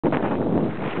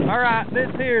Alright, this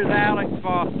here is Alex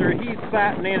Foster. He's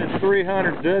sighting in a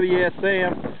 300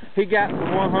 WSM. He got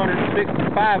some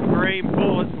 165 grain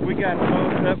bullets. We got to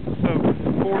load up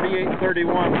some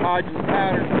 4831 Hodgins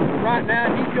powder. Right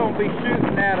now he's going to be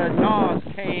shooting at a NOS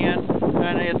can,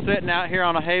 and it's sitting out here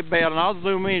on a hay bale. And I'll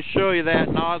zoom in and show you that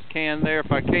NOS can there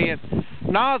if I can.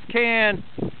 NOS can,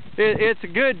 it's a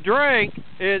good drink.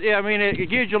 It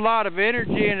gives you a lot of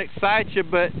energy and excites you,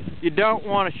 but you don't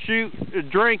want to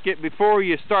drink it before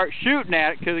you start shooting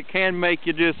at it, because it can make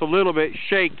you just a little bit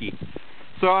shaky.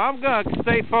 So I'm going to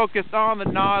stay focused on the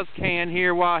NOS can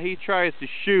here while he tries to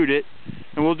shoot it,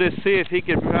 and we'll just see if he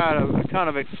can kind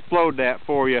of explode that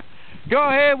for you. Go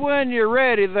ahead when you're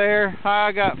ready there.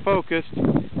 I got focused.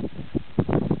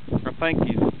 I think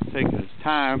he's taking his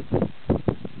time.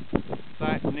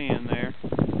 Sighting in there.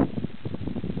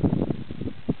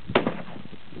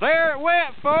 There it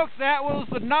went, folks. That was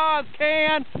the NOS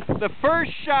can. The first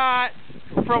shot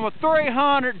from a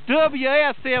 300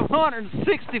 WSM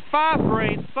 165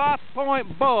 grain soft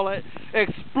point bullet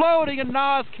exploding a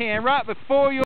NOS can right before you.